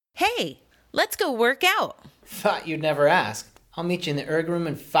Hey, let's go work out. Thought you'd never ask. I'll meet you in the erg room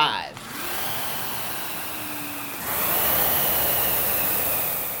in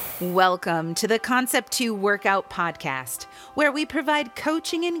 5. Welcome to the Concept 2 Workout Podcast, where we provide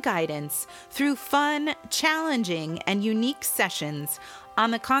coaching and guidance through fun, challenging, and unique sessions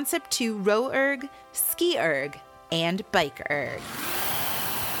on the Concept 2 Row Erg, SkiErg, and Bike Erg.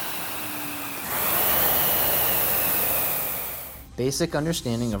 Basic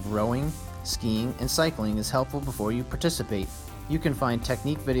understanding of rowing, skiing, and cycling is helpful before you participate. You can find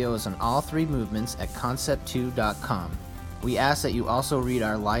technique videos on all 3 movements at concept2.com. We ask that you also read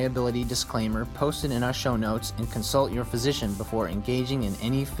our liability disclaimer posted in our show notes and consult your physician before engaging in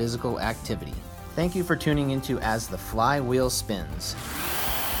any physical activity. Thank you for tuning into As the Flywheel Spins.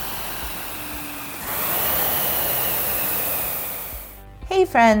 Hey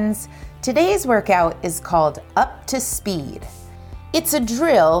friends, today's workout is called Up to Speed. It's a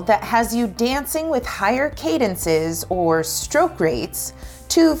drill that has you dancing with higher cadences or stroke rates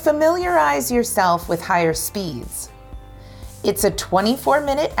to familiarize yourself with higher speeds. It's a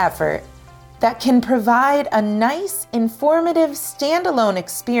 24-minute effort that can provide a nice, informative standalone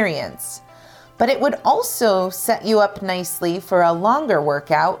experience, but it would also set you up nicely for a longer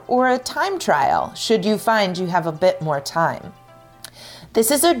workout or a time trial should you find you have a bit more time.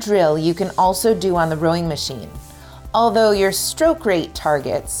 This is a drill you can also do on the rowing machine, although your stroke rate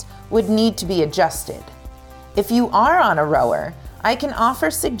targets would need to be adjusted. If you are on a rower, I can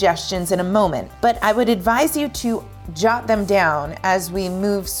offer suggestions in a moment, but I would advise you to jot them down as we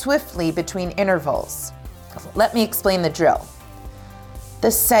move swiftly between intervals. Let me explain the drill.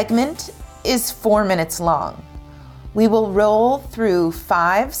 The segment is 4 minutes long. We will roll through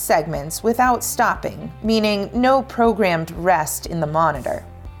 5 segments without stopping, meaning no programmed rest in the monitor.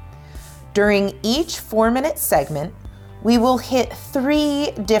 During each 4-minute segment, we will hit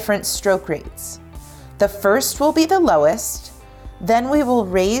 3 different stroke rates. The first will be the lowest, then we will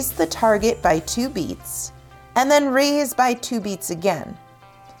raise the target by 2 beats, and then raise by 2 beats again.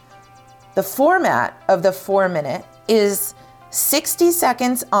 The format of the 4-minute is 60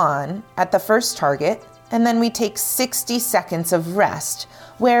 seconds on at the first target, and then we take 60 seconds of rest,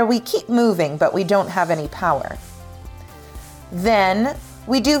 where we keep moving but we don't have any power. Then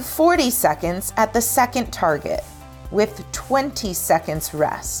we do 40 seconds at the second target with 20 seconds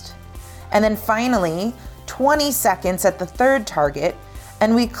rest. And then finally, 20 seconds at the third target,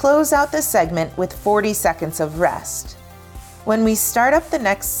 and we close out the segment with 40 seconds of rest. When we start up the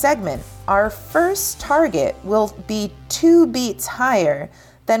next segment, our first target will be 2 beats higher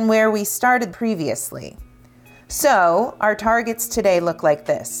than where we started previously. So our targets today look like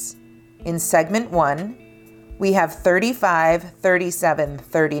this. In segment 1, we have 35, 37,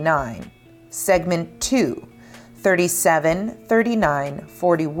 39. Segment 2, 37, 39,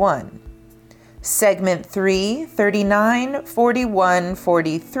 41. Segment 3, 39, 41,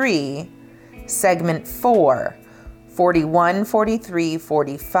 43. Segment 4, 41, 43,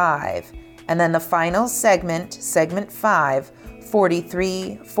 45. And then the final segment, segment 5,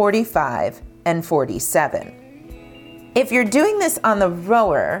 43, 45, and 47. If you're doing this on the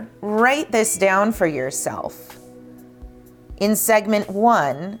rower, write this down for yourself. In segment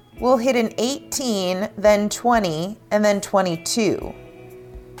 1, we'll hit an 18, then 20, and then 22.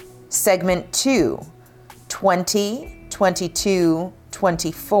 Segment 2, 20, 22,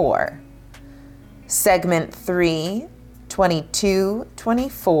 24. Segment 3, 22,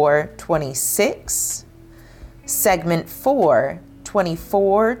 24, 26. Segment 4,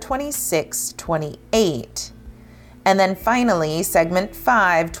 24, 26, 28. And then finally, segment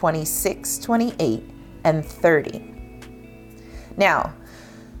 5, 26, 28, and 30. Now,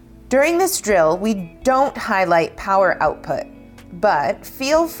 during this drill, we don't highlight power output, but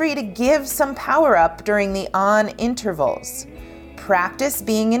feel free to give some power up during the on intervals. Practice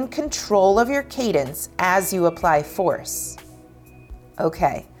being in control of your cadence as you apply force.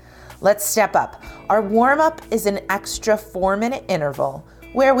 Okay, let's step up. Our warm-up is an extra 4-minute interval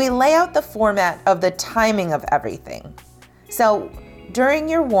where we lay out the format of the timing of everything. So during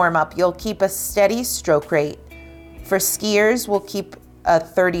your warm-up, you'll keep a steady stroke rate. For skiers, we'll keep a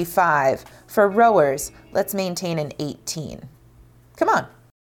 35. For rowers, let's maintain an 18. Come on.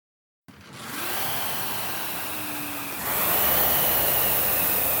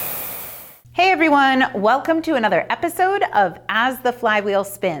 Hey everyone, welcome to another episode of As the Flywheel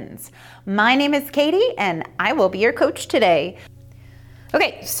Spins. My name is Katie and I will be your coach today.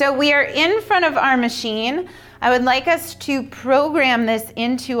 Okay, so we are in front of our machine. I would like us to program this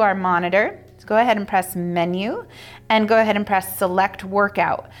into our monitor. So go ahead and press menu and go ahead and press select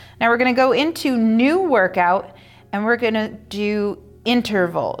workout. Now we're gonna go into new workout and we're gonna do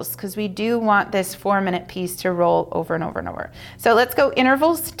intervals because we do want this 4-minute piece to roll over and over and over. So let's go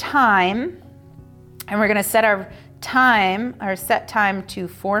intervals time, and we're gonna set our set time to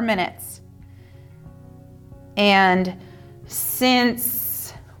 4 minutes. And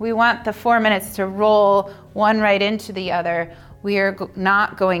since we want the 4 minutes to roll one right into the other, we are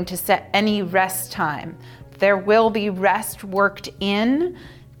not going to set any rest time. There will be rest worked in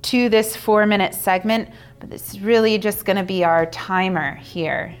to this 4-minute segment, but this is really just gonna be our timer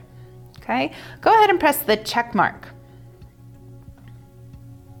here, okay? Go ahead and press the check mark.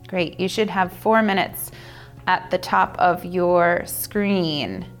 Great, you should have 4 minutes at the top of your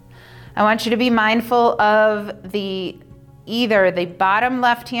screen. I want you to be mindful of either the bottom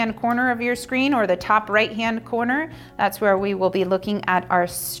left-hand corner of your screen or the top right-hand corner. That's where we will be looking at our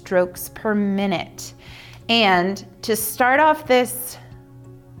strokes per minute. And to start off this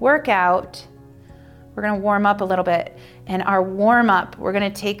workout, we're gonna warm up a little bit. And our warm up, we're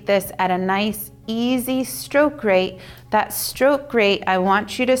gonna take this at a nice, easy stroke rate. That stroke rate, I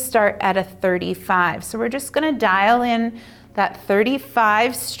want you to start at a 35. So we're just gonna dial in that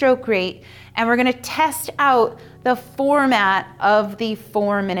 35 stroke rate, and we're gonna test out the format of the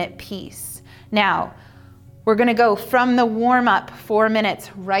 4-minute piece. Now, we're gonna go from the warm-up 4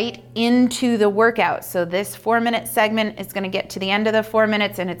 minutes right into the workout. So this 4-minute segment is gonna get to the end of the 4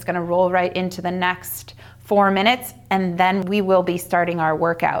 minutes and it's gonna roll right into the next 4 minutes, and then we will be starting our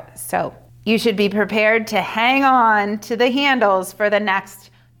workout. So you should be prepared to hang on to the handles for the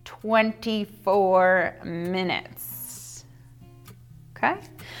next 24 minutes. Okay?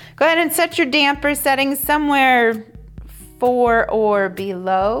 Go ahead and set your damper settings somewhere 4 or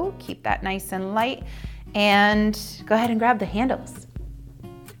below. Keep that nice and light. And go ahead and grab the handles.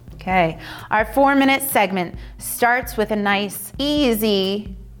 Okay, our 4-minute segment starts with a nice,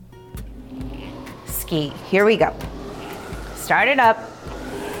 easy ski. Here we go. Start it up.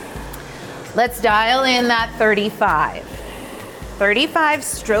 Let's dial in that 35. 35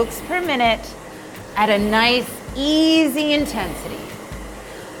 strokes per minute at a nice, easy intensity.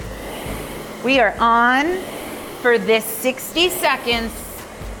 We are on for this 60 seconds,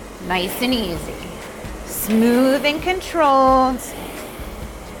 nice and easy. Smooth and controlled.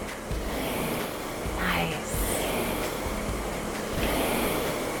 Nice.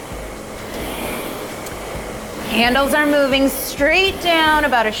 Handles are moving straight down,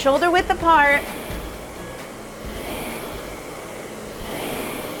 about a shoulder width apart.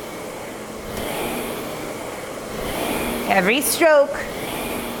 Every stroke,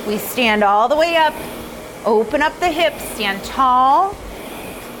 we stand all the way up, open up the hips, stand tall.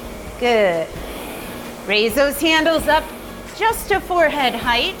 Good. Raise those handles up just to forehead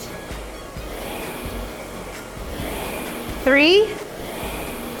height. 3,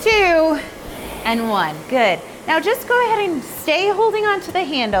 2, and 1. Good. Now just go ahead and stay holding on to the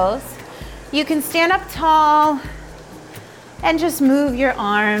handles. You can stand up tall and just move your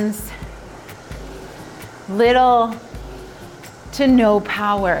arms. Little to no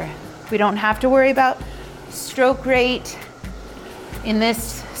power. We don't have to worry about stroke rate in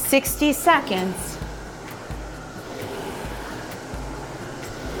this 60 seconds.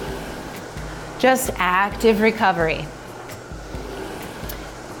 Just active recovery.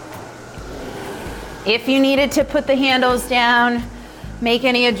 If you needed to put the handles down, make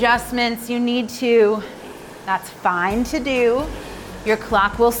any adjustments you need to, that's fine to do. Your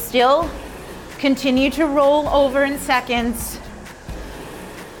clock will still continue to roll over in seconds.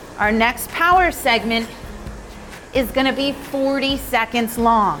 Our next power segment is gonna be 40 seconds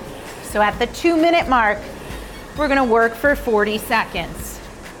long. So at the 2-minute mark, we're gonna work for 40 seconds.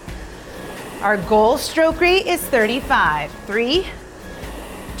 Our goal stroke rate is 35. 3,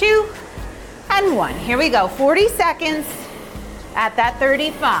 2, and 1. Here we go, 40 seconds at that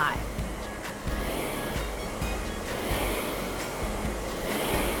 35.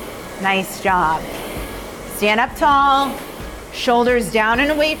 Nice job. Stand up tall, shoulders down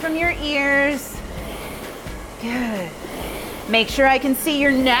and away from your ears. Good. Make sure I can see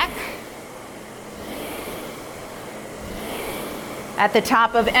your neck. At the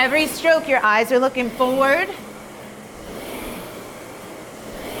top of every stroke, your eyes are looking forward.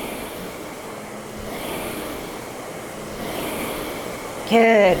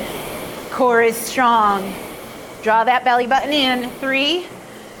 Good. Core is strong. Draw that belly button in. 3,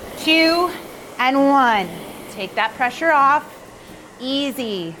 2, and 1. Take that pressure off.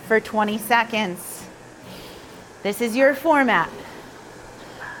 Easy for 20 seconds. This is your format.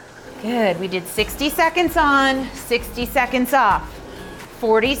 Good. We did 60 seconds on, 60 seconds off.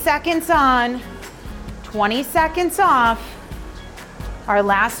 40 seconds on, 20 seconds off. Our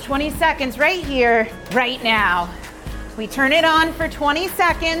last 20 seconds right here, right now. We turn it on for 20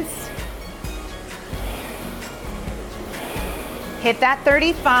 seconds. Hit that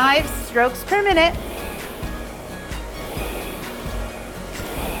 35 strokes per minute.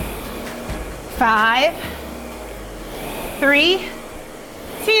 5, 3,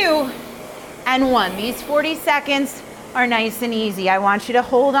 2, and 1. These 40 seconds are nice and easy. I want you to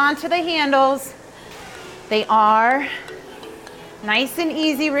hold on to the handles. They are nice and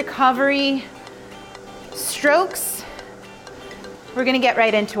easy recovery strokes. We're gonna get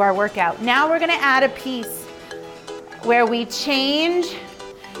right into our workout. Now we're gonna add a piece where we change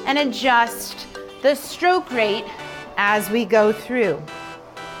and adjust the stroke rate as we go through.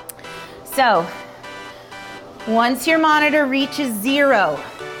 So, once your monitor reaches 0,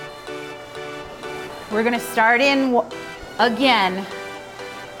 we're gonna start in again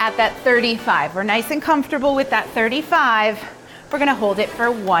at that 35. We're nice and comfortable with that 35. We're gonna hold it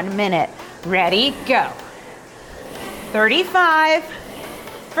for 1 minute. Ready, go. 35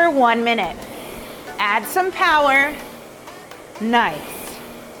 for 1 minute. Add some power. Nice.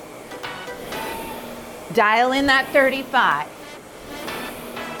 Dial in that 35.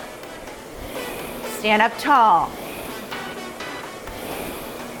 Stand up tall.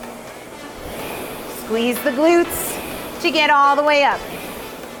 Squeeze the glutes to get all the way up.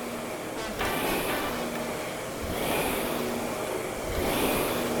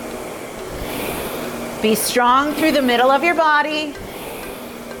 Be strong through the middle of your body.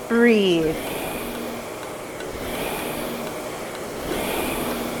 Breathe.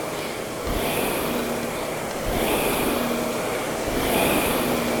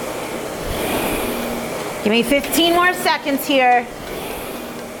 Give me 15 more seconds here.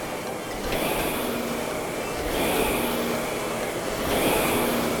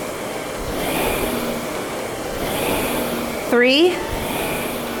 Three,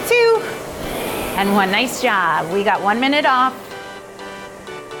 2, and 1. Nice job. We got 1 minute off.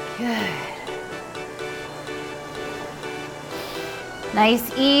 Good.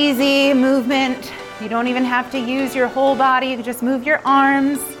 Nice, easy movement. You don't even have to use your whole body. You can just move your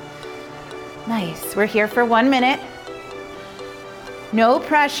arms. Nice. We're here for 1 minute. No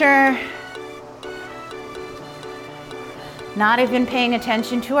pressure. Not even paying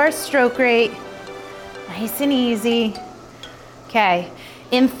attention to our stroke rate. Nice and easy. Okay.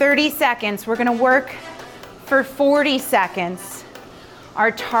 In 30 seconds, we're gonna work for 40 seconds.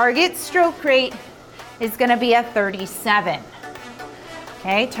 Our target stroke rate is gonna be a 37.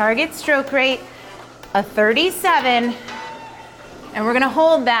 Okay, target stroke rate, a 37, and we're gonna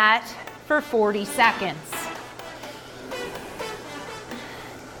hold that for 40 seconds.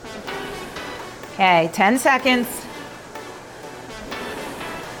 Okay, 10 seconds.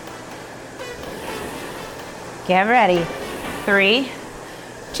 Get ready. 3,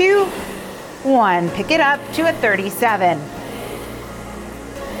 2, 1. Pick it up to a 37.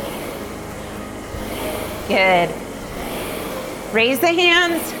 Good. Raise the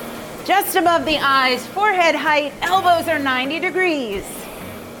hands just above the eyes, forehead height, elbows are 90 degrees.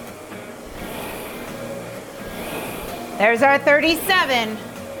 There's our 37.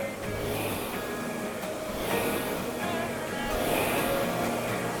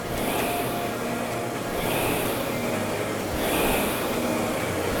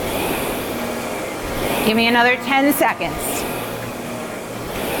 Give me another 10 seconds.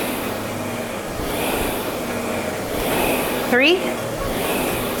 3,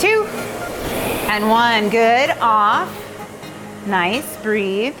 2, and 1. Good. Off. Nice.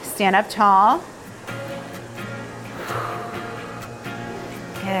 Breathe. Stand up tall.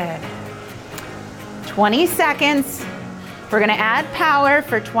 Good. 20 seconds. We're going to add power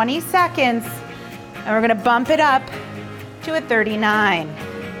for 20 seconds, and we're going to bump it up to a 39.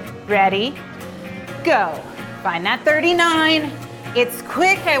 Ready? Go. Find that 39. It's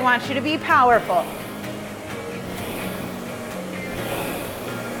quick. I want you to be powerful.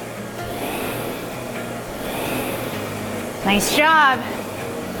 Nice job.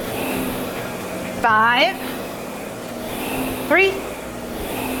 5, 3,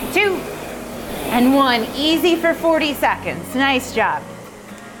 2, and 1. Easy for 40 seconds. Nice job.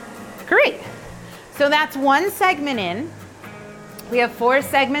 Great. So that's one segment in. We have 4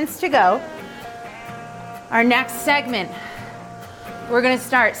 segments to go. Our next segment, we're gonna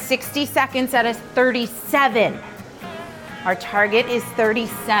start 60 seconds at a 37. Our target is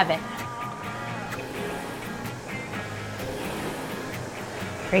 37.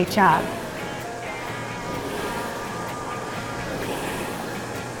 Great job.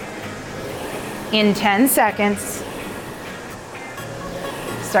 In 10 seconds,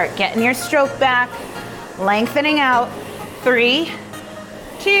 start getting your stroke back, lengthening out. 3,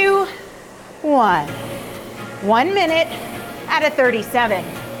 2, 1. 1 minute at a 37.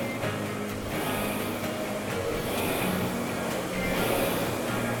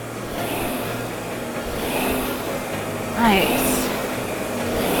 Nice.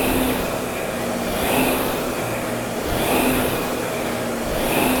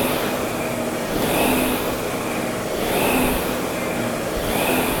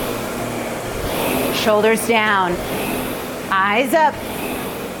 Shoulders down, eyes up.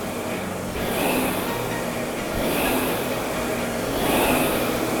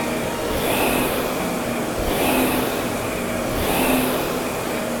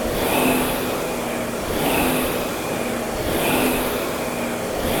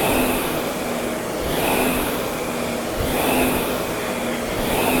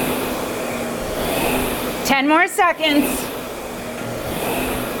 Ten more seconds.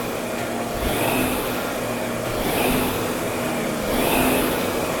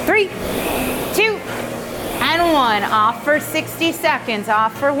 3, 2, and 1. Off for 60 seconds,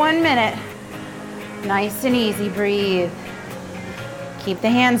 off for 1 minute. Nice and easy, breathe. Keep the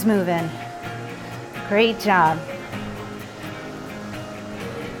hands moving. Great job.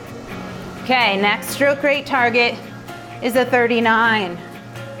 Okay, next stroke rate target is a 39.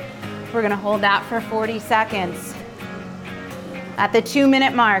 We're gonna hold that for 40 seconds. At the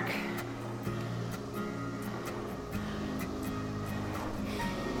 2-minute mark,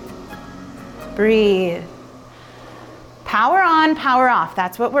 breathe. Power on, power off.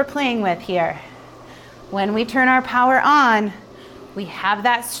 That's what we're playing with here. When we turn our power on, we have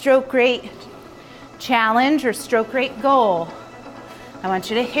that stroke rate challenge or stroke rate goal. I want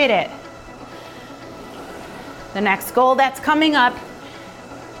you to hit it. The next goal that's coming up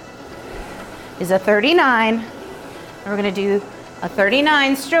is a 39. And we're gonna do a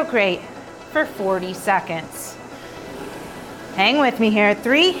 39 stroke rate for 40 seconds. Hang with me here.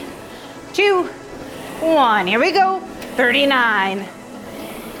 3, 2, 1. Here we go. 39.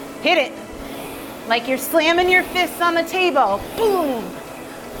 Hit it like you're slamming your fists on the table. Boom,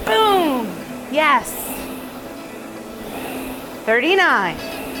 boom. Yes. 39.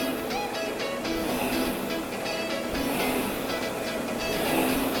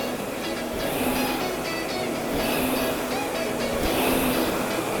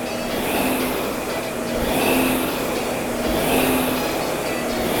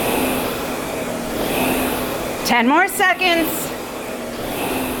 Ten more seconds.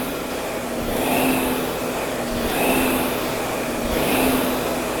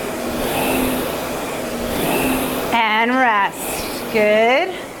 And rest.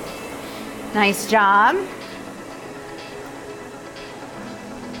 Good. Nice job.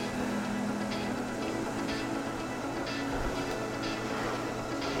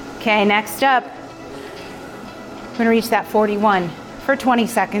 Okay, next up, we're gonna reach that 41 for 20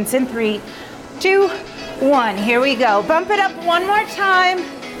 seconds in 3, 2, 1. Here we go. Bump it up one more time,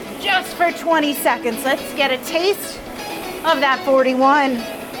 just for 20 seconds. Let's get a taste of that 41.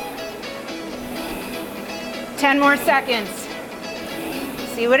 10 more seconds.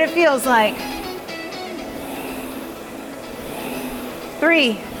 See what it feels like.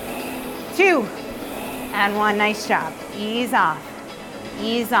 3, 2, and 1. Nice job. Ease off.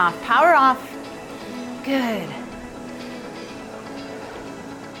 Ease off. Power off. Good.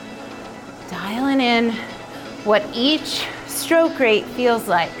 Dialing in what each stroke rate feels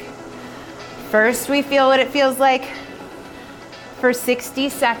like. First, we feel what it feels like for 60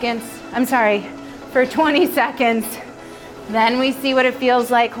 seconds. I'm sorry, for 20 seconds. Then we see what it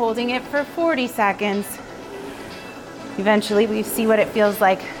feels like holding it for 40 seconds. Eventually, we see what it feels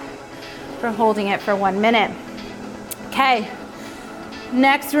like for holding it for 1 minute. Okay,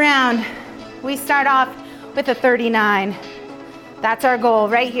 next round, we start off with a 39. That's our goal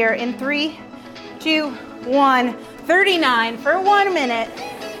right here in 3, 2, 1. 39 for 1 minute.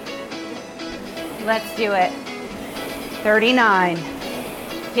 Let's do it. 39.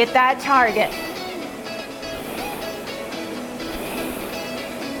 Hit that target.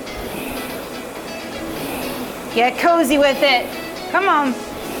 Get cozy with it. Come on.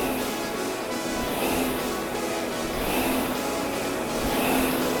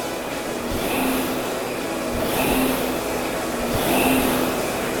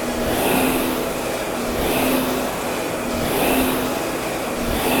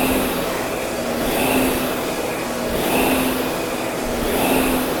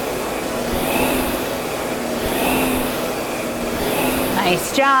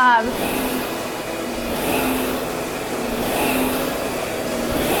 Nice job.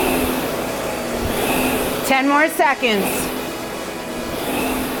 Ten more seconds.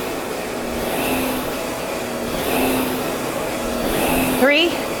 3,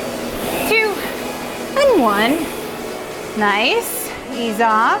 2, and 1. Nice. Ease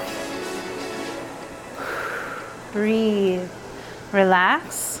off. Breathe.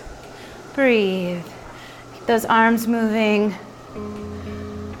 Relax. Breathe. Keep those arms moving.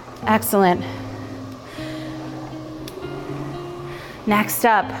 Excellent. Next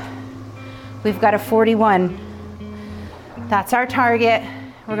up, we've got a 41. That's our target.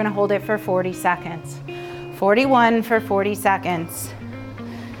 We're gonna hold it for 40 seconds. 41 for 40 seconds.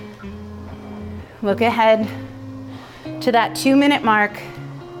 Look ahead to that 2-minute mark.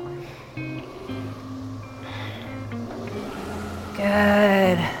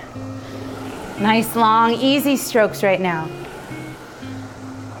 Good. Nice, long, easy strokes right now.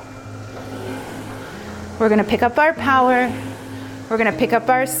 We're gonna pick up our power. We're gonna pick up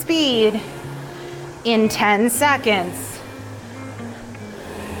our speed in 10 seconds.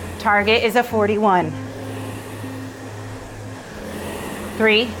 Target is a 41.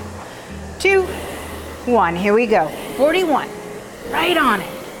 3, 2, 1. Here we go. 41. Right on it.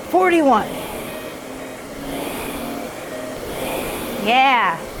 41.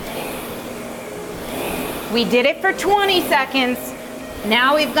 Yeah. We did it for 20 seconds.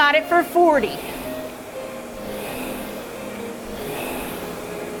 Now we've got it for 40.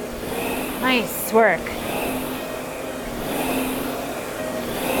 Nice work.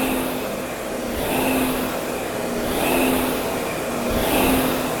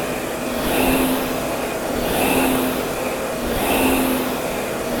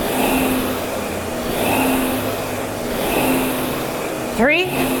 Three,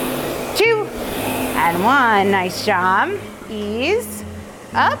 2, and 1. Nice job. Ease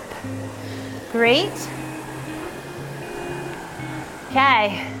up. Great.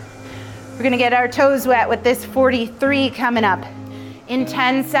 Okay. We're gonna get our toes wet with this 43 coming up in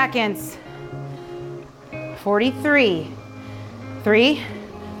 10 seconds. 43. 3,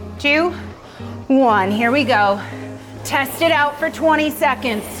 2, 1. Here we go. Test it out for 20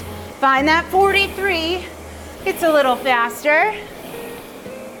 seconds. Find that 43. It's a little faster.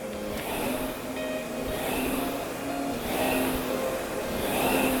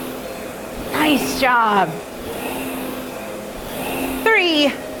 Nice job.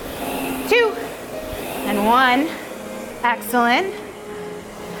 3, 2, and 1. Excellent.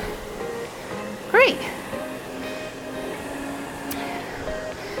 Great.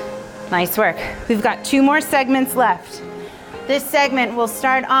 Nice work. We've got 2 more segments left. This segment will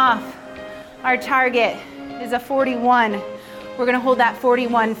start off. Our target is a 41. We're gonna hold that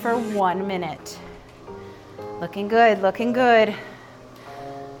 41 for 1 minute. Looking good, looking good.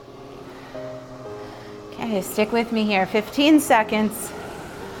 Okay, stick with me here. 15 seconds.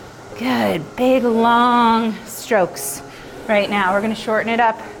 Good, big, long strokes right now. We're gonna shorten it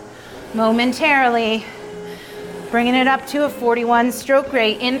up momentarily, bringing it up to a 41 stroke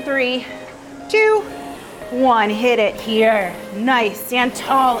rate in 3, 2, 1. Hit it here. Nice, stand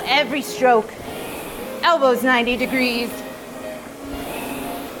tall every stroke. Elbows 90 degrees.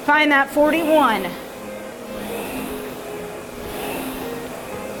 Find that 41.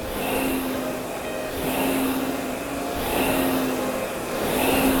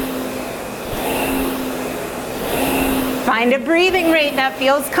 Find a breathing rate that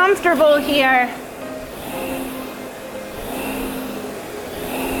feels comfortable here.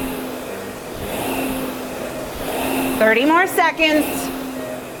 Thirty more seconds.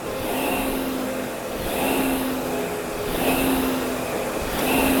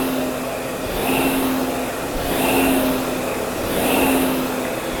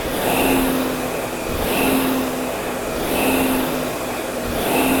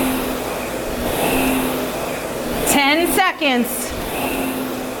 Seconds.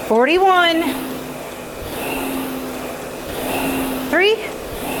 41. 3,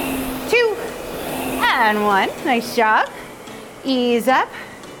 2, and 1. Nice job. Ease up.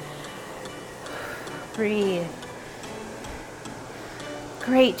 Breathe.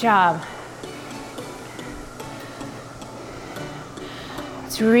 Great job.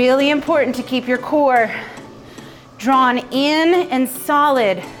 It's really important to keep your core drawn in and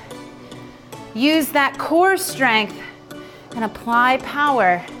solid. Use that core strength and apply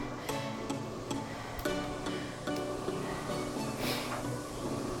power.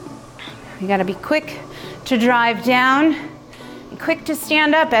 You gotta be quick to drive down and quick to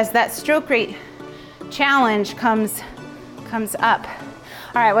stand up as that stroke rate challenge comes up.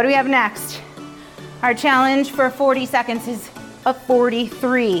 All right, what do we have next? Our challenge for 40 seconds is a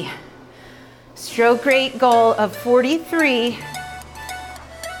 43. Stroke rate goal of 43.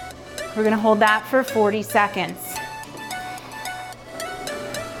 We're gonna hold that for 40 seconds.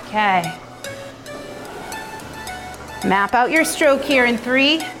 Okay. Map out your stroke here in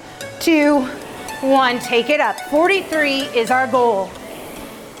 3, 2, 1, take it up. 43 is our goal.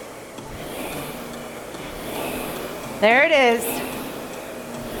 There it is.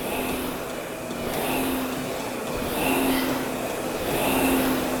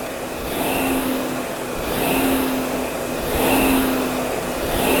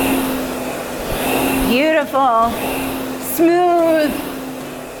 Beautiful, smooth.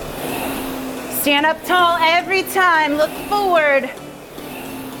 Stand up tall every time, look forward.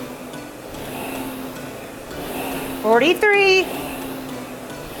 43.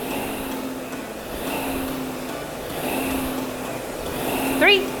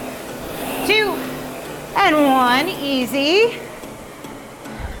 3, 2, and 1, easy.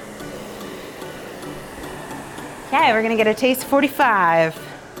 Okay, we're gonna get a taste of 45.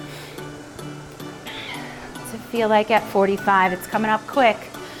 What's it feel like at 45? It's coming up quick.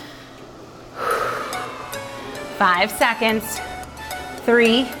 5 seconds.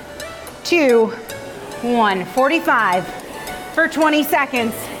 3, 2, 1. 45 for 20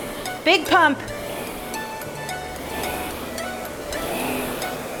 seconds. Big pump.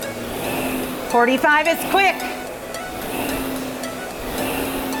 "45 is quick.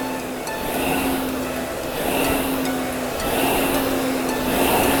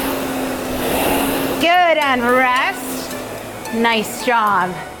 Good, and rest. Nice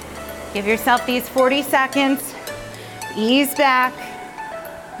job. Give yourself these 40 seconds. Ease back.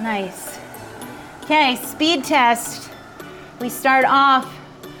 Nice. Okay, speed test. We start off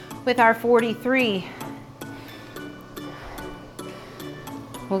with our 43.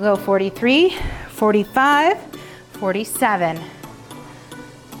 We'll go 43, 45, 47.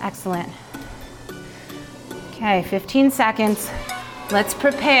 Excellent. Okay, 15 seconds. Let's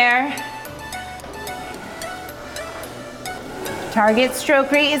prepare. Target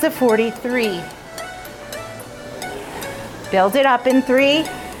stroke rate is a 43. Build it up in 3,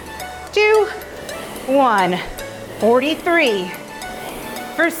 2, 1. 43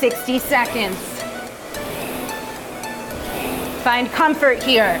 for 60 seconds. Find comfort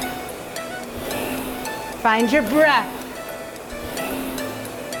here. Find your breath.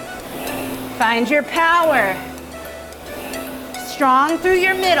 Find your power. Strong through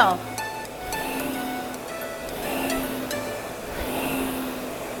your middle.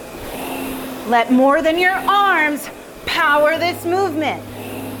 Let more than your arms power this movement.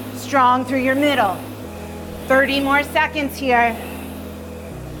 Strong through your middle. 30 more seconds here.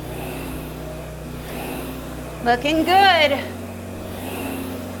 Looking good.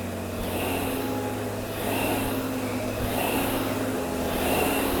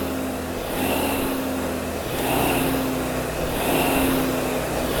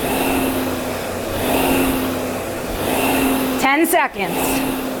 Seconds.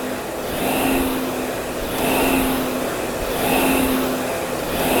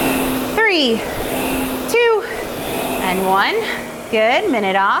 3, 2, and 1. Good,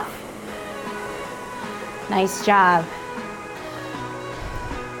 minute off. Nice job.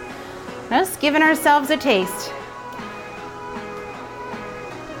 Just giving ourselves a taste.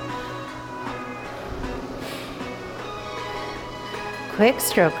 Quick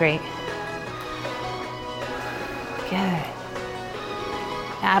stroke rate. Good.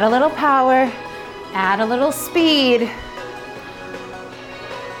 Add a little power, add a little speed.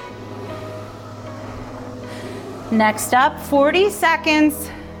 Next up, 40 seconds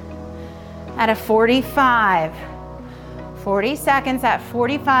at a 45. 40 seconds at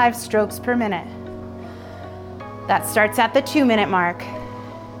 45 strokes per minute. That starts at the 2-minute mark.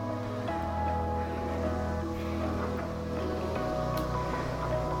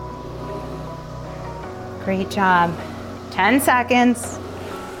 Great job. 10 seconds.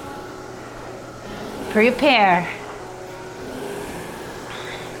 Prepare.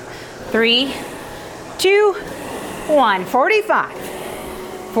 3, 2, 1. 45.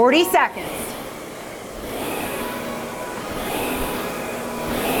 40 seconds.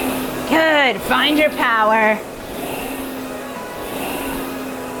 Good. Find your power.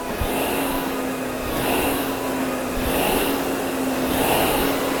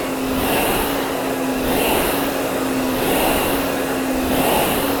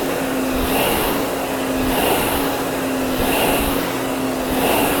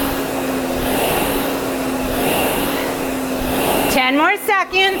 More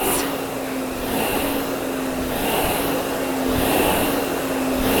seconds.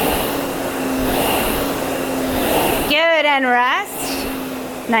 Good, and rest.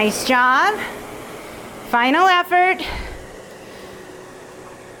 Nice job. Final effort.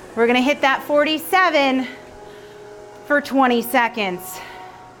 We're gonna hit that 47 for 20 seconds.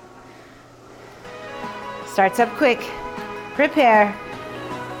 Starts up quick. Prepare.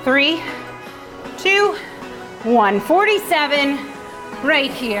 3, 2, 1. 47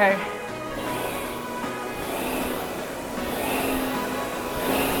 right here.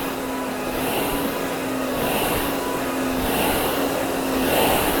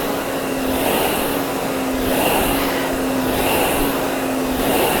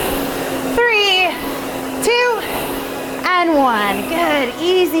 And 1. Good,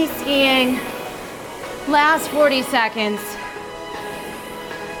 easy skiing. Last 40 seconds.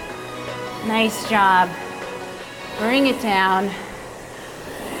 Nice job. Bring it down.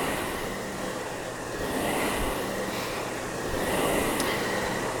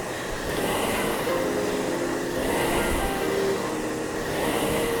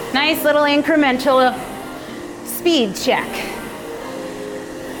 Nice little incremental speed check.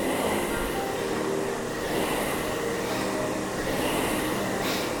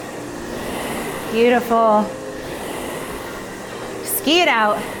 Beautiful. Ski it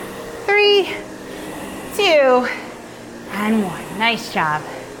out. 3, 2, and 1. Nice job.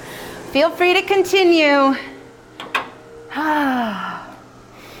 Feel free to continue.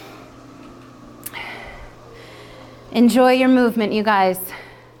 Enjoy your movement, you guys.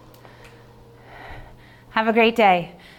 Have a great day.